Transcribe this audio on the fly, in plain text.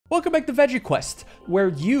Welcome back to Veggie Quest, where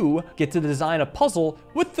you get to design a puzzle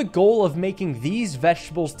with the goal of making these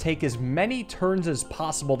vegetables take as many turns as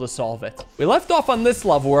possible to solve it. We left off on this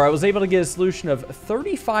level where I was able to get a solution of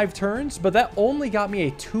 35 turns, but that only got me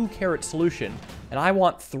a 2-carrot solution, and I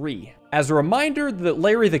want 3. As a reminder that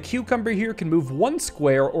Larry the cucumber here can move 1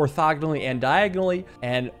 square orthogonally and diagonally,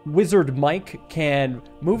 and Wizard Mike can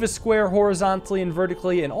move a square horizontally and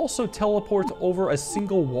vertically and also teleport over a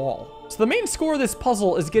single wall. So the main score of this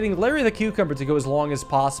puzzle is getting Larry the cucumber to go as long as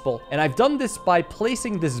possible, and I've done this by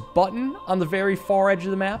placing this button on the very far edge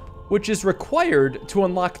of the map, which is required to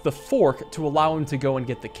unlock the fork to allow him to go and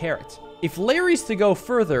get the carrot. If Larry's to go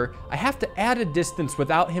further, I have to add a distance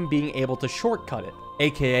without him being able to shortcut it,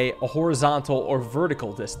 aka a horizontal or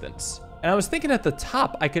vertical distance. And I was thinking at the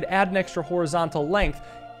top, I could add an extra horizontal length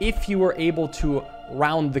if you were able to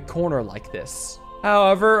round the corner like this.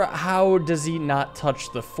 However, how does he not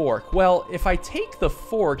touch the fork? Well, if I take the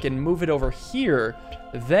fork and move it over here,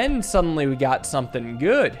 then suddenly we got something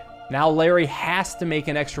good. Now Larry has to make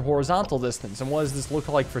an extra horizontal distance. And what does this look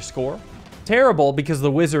like for score? Terrible, because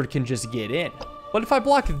the wizard can just get in. But if I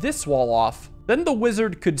block this wall off, then the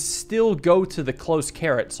wizard could still go to the close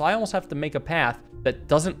carrot. So I almost have to make a path that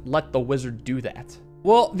doesn't let the wizard do that.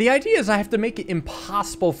 Well, the idea is I have to make it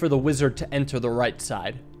impossible for the wizard to enter the right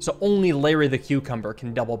side. So only Larry the cucumber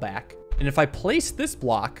can double back. And if I place this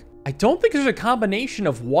block, I don't think there's a combination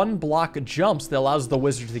of 1 block jumps that allows the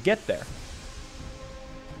wizard to get there.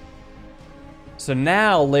 So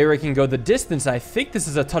now Larry can go the distance. I think this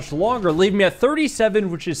is a touch longer, leaving me at 37,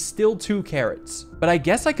 which is still 2 carrots. But I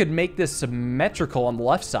guess I could make this symmetrical on the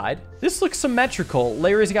left side. This looks symmetrical.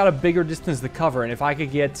 Larry's got a bigger distance to cover, and if I could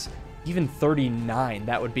get even 39,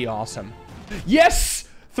 that would be awesome. Yes!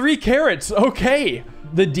 3 carrots, okay.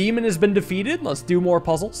 The demon has been defeated. Let's do more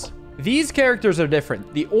puzzles. These characters are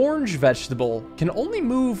different. The orange vegetable can only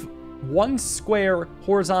move 1 square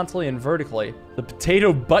horizontally and vertically. The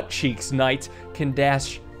potato butt cheeks knight can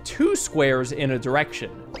dash 2 squares in a direction.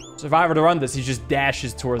 So if I were to run this, he just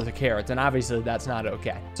dashes towards the carrot, and obviously that's not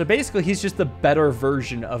okay. So basically, he's just the better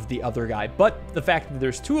version of the other guy. But the fact that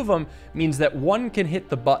there's 2 of them means that one can hit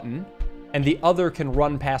the button, and the other can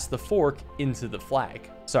run past the fork into the flag.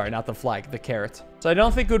 Sorry, not the flag, the carrot. So I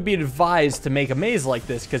don't think it would be advised to make a maze like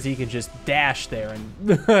this, because he can just dash there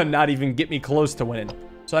and not even get me close to winning.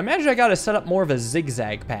 So I imagine I gotta set up more of a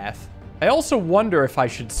zigzag path. I also wonder if I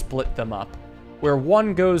should split them up, where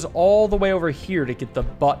one goes all the way over here to get the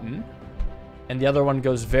button, and the other one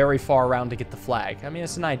goes very far around to get the flag. I mean,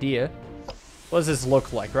 it's an idea. What does this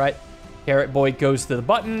look like, right? Carrot boy goes to the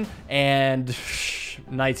button, and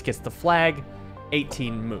Knight gets the flag.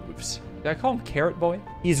 18 moves. Did I call him Carrot Boy?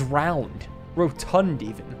 He's round. Rotund,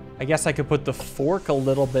 even. I guess I could put the fork a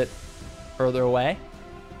little bit further away.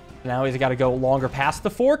 Now he's got to go longer past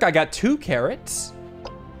the fork. I got 2 carrots.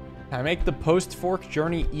 Can I make the post-fork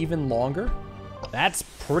journey even longer? That's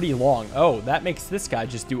pretty long. Oh, that makes this guy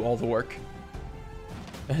just do all the work.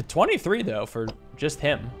 23, though, for just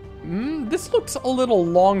him. This looks a little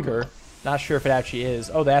longer. Not sure if it actually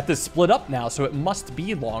is. Oh, they have to split up now, so it must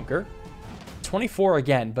be longer. 24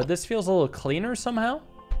 again, but this feels a little cleaner somehow.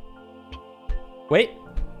 Wait,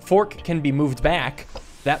 fork can be moved back.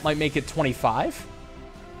 That might make it 25.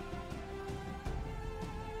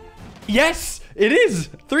 Yes, it is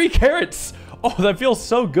 3 carrots. Oh, that feels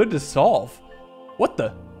so good to solve. What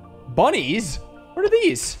the? Bunnies? What are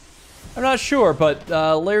these? I'm not sure, but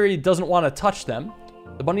Larry doesn't want to touch them.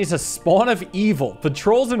 The bunny is a spawn of evil.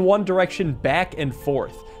 Patrols in one direction back and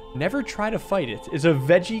forth. Never try to fight it. It's a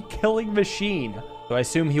veggie killing machine. So I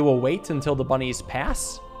assume he will wait until the bunnies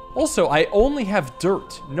pass. Also, I only have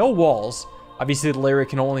dirt, no walls. Obviously, Larry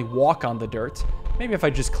can only walk on the dirt. Maybe if I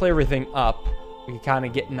just clear everything up, we can kind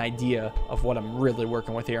of get an idea of what I'm really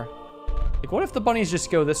working with here. Like, what if the bunnies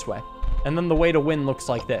just go this way? And then the way to win looks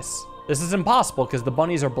like this. This is impossible because the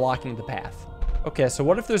bunnies are blocking the path. Okay, so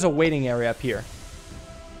what if there's a waiting area up here?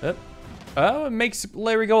 Oh, it makes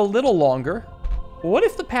Larry go a little longer. What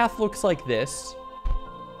if the path looks like this,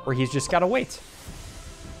 where he's just got to wait?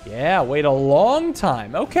 Yeah, wait a long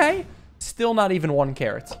time. Okay, still not even 1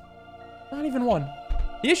 carrot. Not even 1.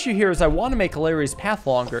 The issue here is I want to make Larry's path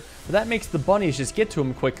longer, but that makes the bunnies just get to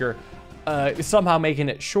him quicker, somehow making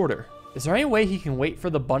it shorter. Is there any way he can wait for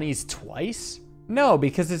the bunnies twice? No,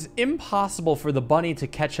 because it's impossible for the bunny to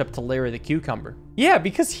catch up to Larry the cucumber. Yeah,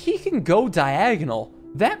 because he can go diagonal.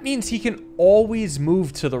 That means he can always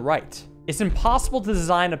move to the right. It's impossible to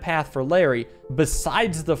design a path for Larry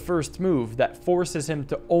besides the first move that forces him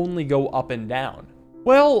to only go up and down.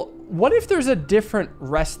 Well, what if there's a different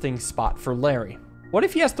resting spot for Larry? What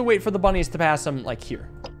if he has to wait for the bunnies to pass him like here?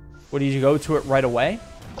 Would he go to it right away?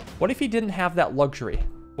 What if he didn't have that luxury?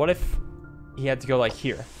 What if he had to go like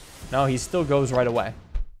here? No, he still goes right away.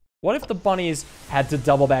 What if the bunnies had to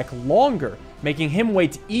double back longer, making him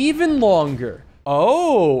wait even longer?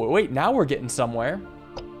 Oh, wait, now we're getting somewhere.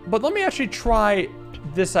 But let me actually try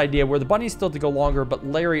this idea where the bunnies still have to go longer, but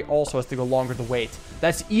Larry also has to go longer to wait.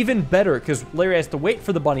 That's even better because Larry has to wait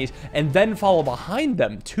for the bunnies and then follow behind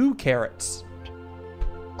them. 2 carrots.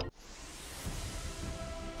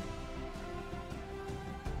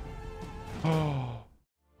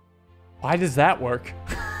 Why does that work?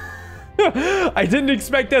 I didn't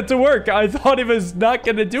expect that to work. I thought it was not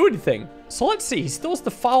going to do anything. So let's see. He still has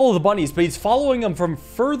to follow the bunnies, but he's following them from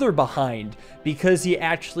further behind because he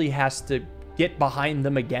actually has to get behind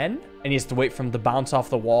them again. And he has to wait for them to bounce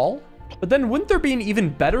off the wall. But then wouldn't there be an even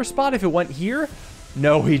better spot if it went here?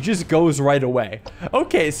 No, he just goes right away.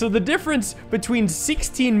 Okay, so the difference between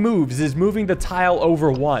 16 moves is moving the tile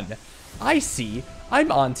over 1. I see.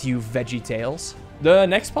 I'm on to you, VeggieTales. The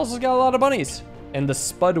next puzzle's got a lot of bunnies. And the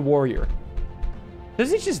Spud Warrior.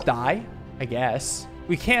 Does he just die? I guess.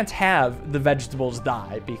 We can't have the vegetables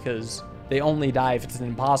die because they only die if it's an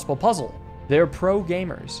impossible puzzle. They're pro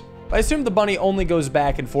gamers. I assume the bunny only goes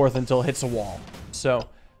back and forth until it hits a wall. So,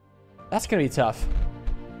 that's gonna be tough.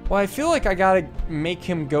 Well, I feel like I gotta make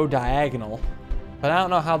him go diagonal. But I don't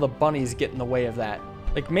know how the bunnies get in the way of that.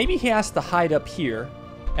 Like, maybe he has to hide up here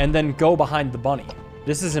and then go behind the bunny.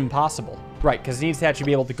 This is impossible. Right, because he needs to actually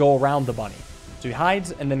be able to go around the bunny. So he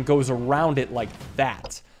hides and then goes around it like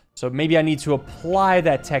that. So maybe I need to apply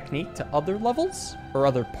that technique to other levels or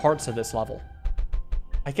other parts of this level.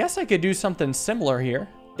 I guess I could do something similar here.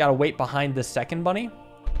 Gotta wait behind the second bunny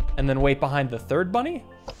and then wait behind the third bunny.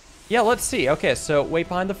 Yeah, let's see. Okay, so wait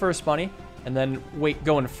behind the first bunny and then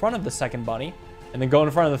go in front of the second bunny and then go in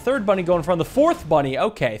front of the third bunny, go in front of the fourth bunny.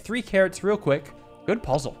 Okay, 3 carrots real quick. Good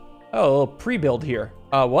puzzle. Oh, a little pre-build here.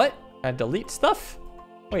 What? I delete stuff?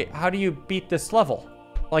 Wait, how do you beat this level?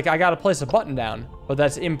 Like, I gotta place a button down, but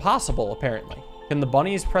that's impossible, apparently. Can the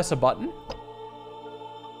bunnies press a button?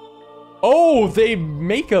 Oh, they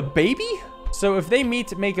make a baby? So if they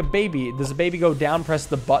make a baby, does the baby go down, press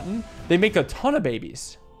the button? They make a ton of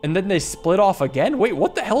babies. And then they split off again? Wait,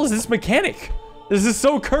 what the hell is this mechanic? This is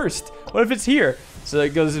so cursed. What if it's here? So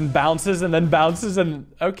it goes and bounces and then bounces and...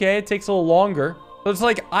 Okay, it takes a little longer. So it's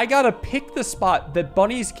like, I gotta pick the spot that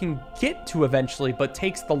bunnies can get to eventually, but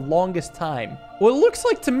takes the longest time. Well, it looks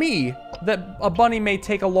like to me that a bunny may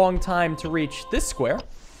take a long time to reach this square.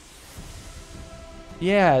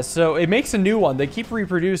 Yeah, so it makes a new one. They keep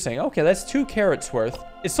reproducing. Okay, that's 2 carrots worth.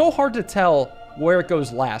 It's so hard to tell where it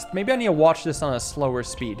goes last. Maybe I need to watch this on a slower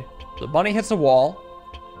speed. The bunny hits a wall,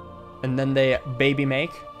 and then they baby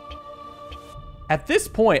make. At this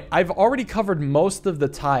point, I've already covered most of the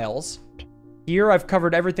tiles. Here, I've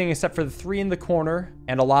covered everything except for the 3 in the corner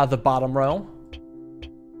and a lot of the bottom row.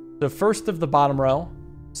 The first of the bottom row,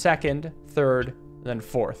 second, third, and then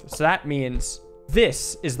fourth. So that means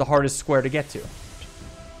this is the hardest square to get to.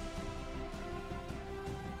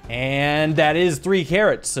 And that is 3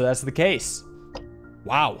 carrots, so that's the case.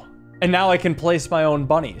 Wow. And now I can place my own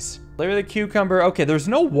bunnies. Larry the cucumber. Okay, there's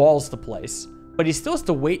no walls to place, but he still has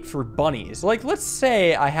to wait for bunnies. Like, let's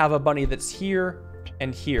say I have a bunny that's here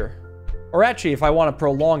and here. Or actually, if I want to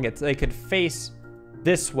prolong it, they could face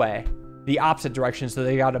this way, the opposite direction, so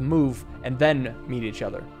they got to move and then meet each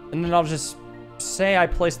other. And then I'll just say I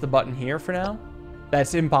place the button here for now.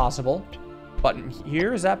 That's impossible. Button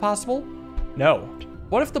here, is that possible? No.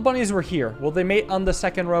 What if the bunnies were here? Will they mate on the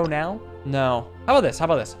second row now? No. How about this? How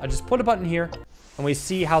about this? I just put a button here and we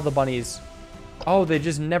see how the bunnies... Oh, they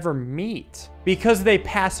just never meet because they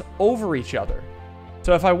pass over each other.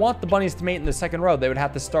 So if I want the bunnies to mate in the second row, they would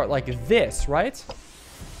have to start like this, right?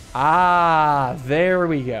 Ah, there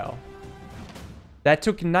we go. That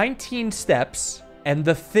took 19 steps, and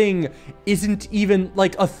the thing isn't even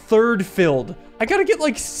like a third filled. I gotta get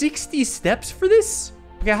like 60 steps for this?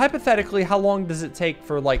 Okay, hypothetically, how long does it take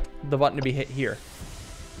for like the button to be hit here?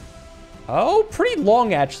 Oh, pretty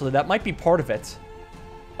long actually. That might be part of it.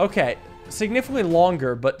 Okay. Significantly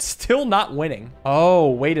longer, but still not winning.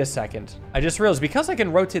 Oh, wait a second. I just realized because I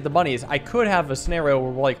can rotate the bunnies, I could have a scenario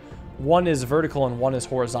where like one is vertical and one is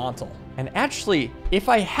horizontal. And actually, if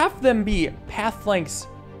I have them be path lengths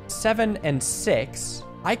 7 and 6,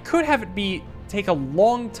 I could have it take a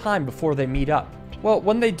long time before they meet up. Well,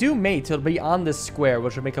 when they do mate, it'll be on this square,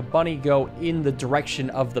 which will make a bunny go in the direction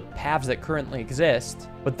of the paths that currently exist.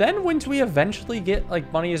 But then wouldn't we eventually get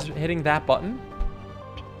like bunnies hitting that button?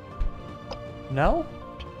 No?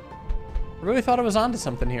 I really thought I was onto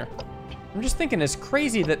something here. I'm just thinking it's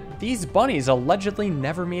crazy that these bunnies allegedly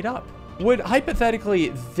never meet up. Would hypothetically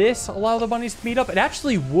this allow the bunnies to meet up? It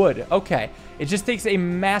actually would. Okay. It just takes a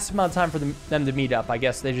massive amount of time for them to meet up. I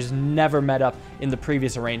guess they just never met up in the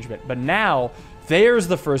previous arrangement. But now, there's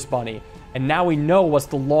the first bunny. And now we know what's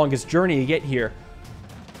the longest journey to get here.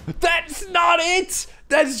 That's not it!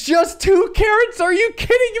 That's just 2 carrots! Are you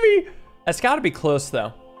kidding me? That's gotta be close,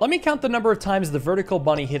 though. Let me count the number of times the vertical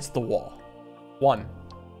bunny hits the wall. 1,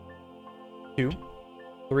 2,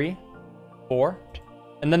 3, 4.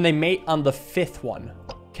 And then they mate on the 5th one.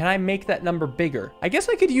 Can I make that number bigger? I guess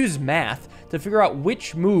I could use math to figure out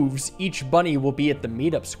which moves each bunny will be at the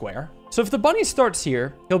meetup square. So if the bunny starts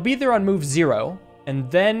here, he'll be there on move 0, and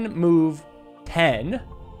then move 10,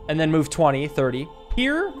 and then move 20, 30.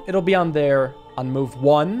 Here, it'll be on there on move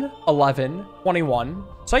 1, 11, 21.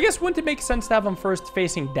 So I guess wouldn't it make sense to have him first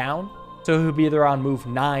facing down? So he'll be there on move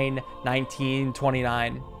 9, 19,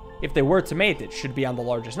 29. If they were to mate, it should be on the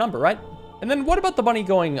largest number, right? And then what about the bunny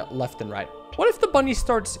going left and right? What if the bunny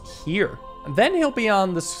starts here? And then he'll be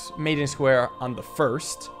on this mating square on the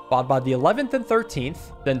 1st, followed by the 11th and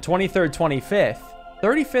 13th, then 23rd, 25th,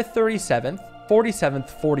 35th, 37th,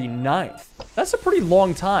 47th, 49th. That's a pretty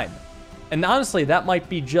long time. And honestly, that might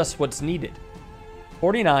be just what's needed.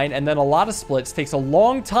 49, and then a lot of splits takes a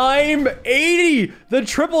long time. 80! The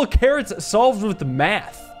triple carrots solved with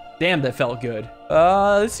math. Damn, that felt good.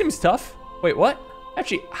 This seems tough. Wait, what?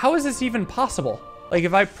 Actually, how is this even possible? Like,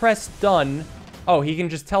 if I press done, oh, he can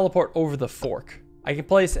just teleport over the fork. I can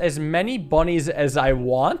place as many bunnies as I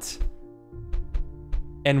want.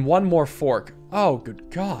 And one more fork. Oh, good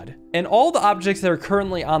God. And all the objects that are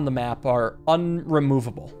currently on the map are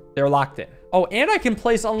unremovable. They're locked in. Oh, and I can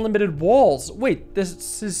place unlimited walls. Wait,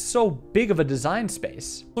 this is so big of a design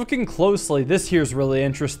space. Looking closely, this here's really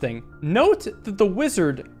interesting. Note that the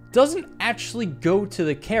wizard doesn't actually go to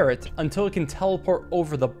the carrot until it can teleport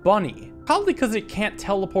over the bunny. Probably because it can't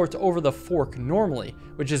teleport over the fork normally,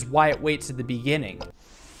 which is why it waits at the beginning.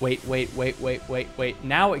 Wait.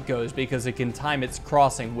 Now it goes because it can time its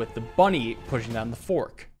crossing with the bunny pushing down the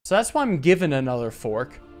fork. So that's why I'm given another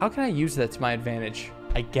fork. How can I use that to my advantage?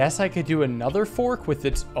 I guess I could do another fork with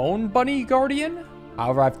its own bunny guardian.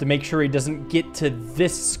 However, I have to make sure he doesn't get to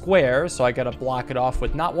this square, so I gotta block it off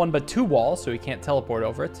with not 1 but 2 walls so he can't teleport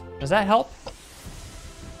over it. Does that help?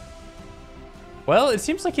 Well, it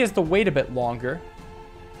seems like he has to wait a bit longer.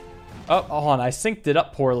 Oh, hold on, I synced it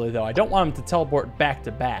up poorly though. I don't want him to teleport back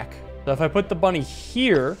to back. So if I put the bunny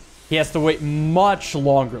here, he has to wait much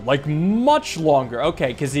longer, like much longer. Okay,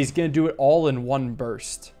 because he's gonna do it all in one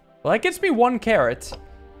burst. Well, that gets me 1 carrot.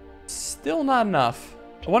 Still not enough.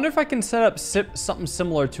 I wonder if I can set up something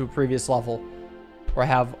similar to a previous level, where I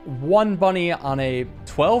have 1 bunny on a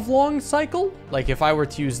 12 long cycle. Like if I were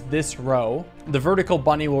to use this row, the vertical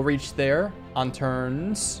bunny will reach there on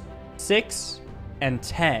turns 6 and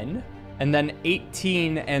 10, and then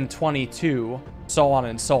 18 and 22, so on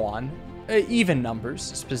and so on. Even numbers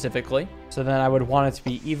specifically. So then I would want it to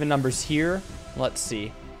be even numbers here. Let's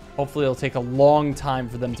see. Hopefully it'll take a long time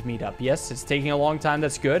for them to meet up. Yes, it's taking a long time.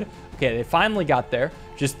 That's good. Okay, they finally got there.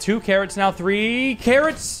 Just 2 carrots now. 3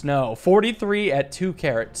 carrots? No, 43 at 2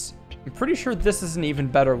 carrots. I'm pretty sure this is an even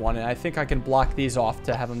better one, and I think I can block these off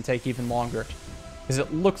to have them take even longer. Because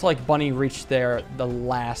it looks like bunny reached there the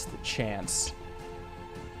last chance.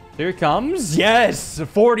 Here it comes. Yes,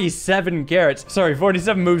 47 carrots. Sorry,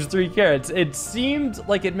 47 moves, 3 carrots. It seemed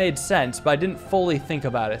like it made sense, but I didn't fully think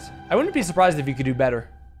about it. I wouldn't be surprised if you could do better.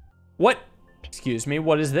 What? Excuse me,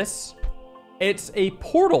 what is this? It's a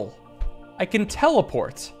portal. I can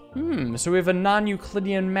teleport. So we have a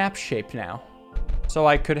non-Euclidean map shape now. So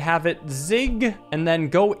I could have it zig and then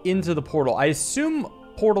go into the portal. I assume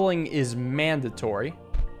portaling is mandatory.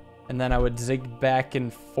 And then I would zig back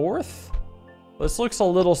and forth. This looks a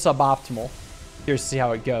little suboptimal. Here's to see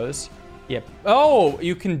how it goes. Yep. Oh,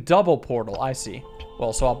 you can double portal. I see.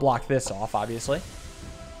 Well, so I'll block this off, obviously.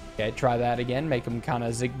 Okay, try that again. Make them kind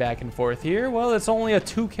of zig back and forth here. Well, it's only a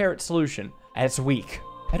 2 carrot solution. It's weak.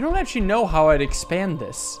 I don't actually know how I'd expand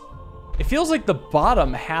this. It feels like the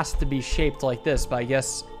bottom has to be shaped like this, but I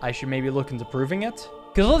guess I should maybe look into proving it.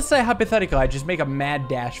 Because let's say, hypothetically, I just make a mad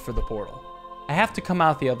dash for the portal. I have to come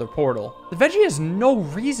out the other portal. The veggie has no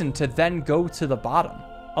reason to then go to the bottom.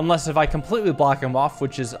 Unless if I completely block him off,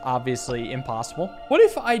 which is obviously impossible. What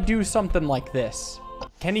if I do something like this?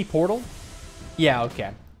 Can he portal? Yeah,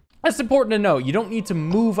 okay. That's important to know. You don't need to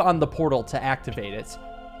move on the portal to activate it.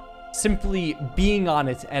 Simply being on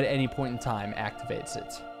it at any point in time activates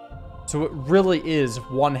it. So it really is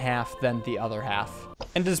 1/2 then the other half.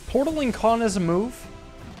 And does portaling count as a move?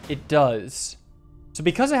 It does. So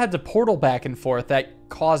because I had to portal back and forth, that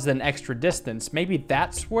caused an extra distance. Maybe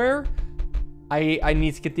that's where I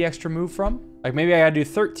need to get the extra move from? Like, maybe I gotta do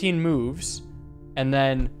 13 moves, and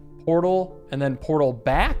then portal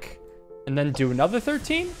back, and then do another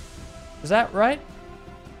 13? Is that right?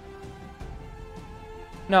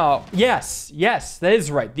 No, yes, that is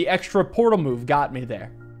right. The extra portal move got me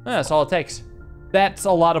there. That's all it takes. That's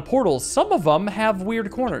a lot of portals. Some of them have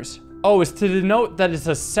weird corners. Oh, it's to denote that it's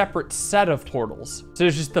a separate set of portals. So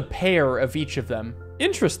there's just a pair of each of them.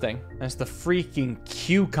 Interesting. That's the freaking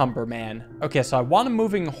cucumber, man. Okay, so I want them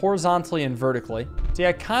moving horizontally and vertically. See,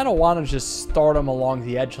 I kind of want to just start them along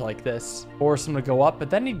the edge like this. Force them to go up, but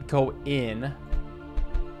then he'd go in.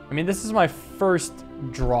 I mean, this is my first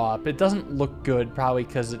drop. It doesn't look good, probably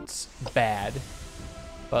because it's bad.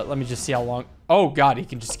 But let me just see how long. Oh, God, he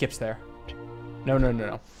can just skips there.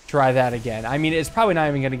 No. Try that again. I mean, it's probably not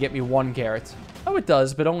even going to get me 1 carrot. Oh, it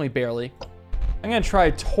does, but only barely. I'm going to try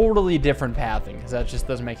a totally different pathing, because that just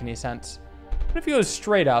doesn't make any sense. What if he goes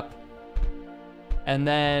straight up, and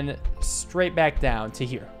then straight back down to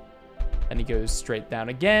here? And he goes straight down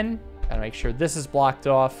again. Gotta make sure this is blocked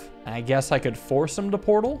off. And I guess I could force him to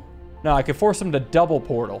portal? No, I could force him to double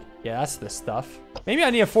portal. Yeah, that's this stuff. Maybe I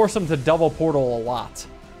need to force him to double portal a lot.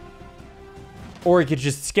 Or he could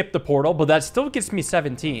just skip the portal, but that still gets me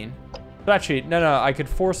 17. But actually, no, I could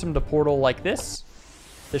force him to portal like this.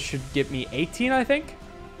 This should get me 18, I think.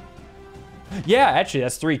 Yeah, actually,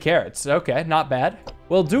 that's 3 carrots. Okay, not bad.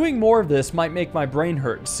 Well, doing more of this might make my brain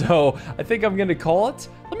hurt, so I think I'm gonna call it.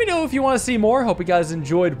 Let me know if you want to see more. Hope you guys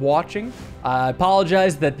enjoyed watching. I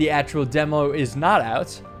apologize that the actual demo is not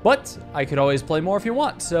out, but I could always play more if you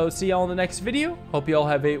want. So see y'all in the next video. Hope you all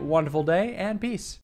have a wonderful day, and peace.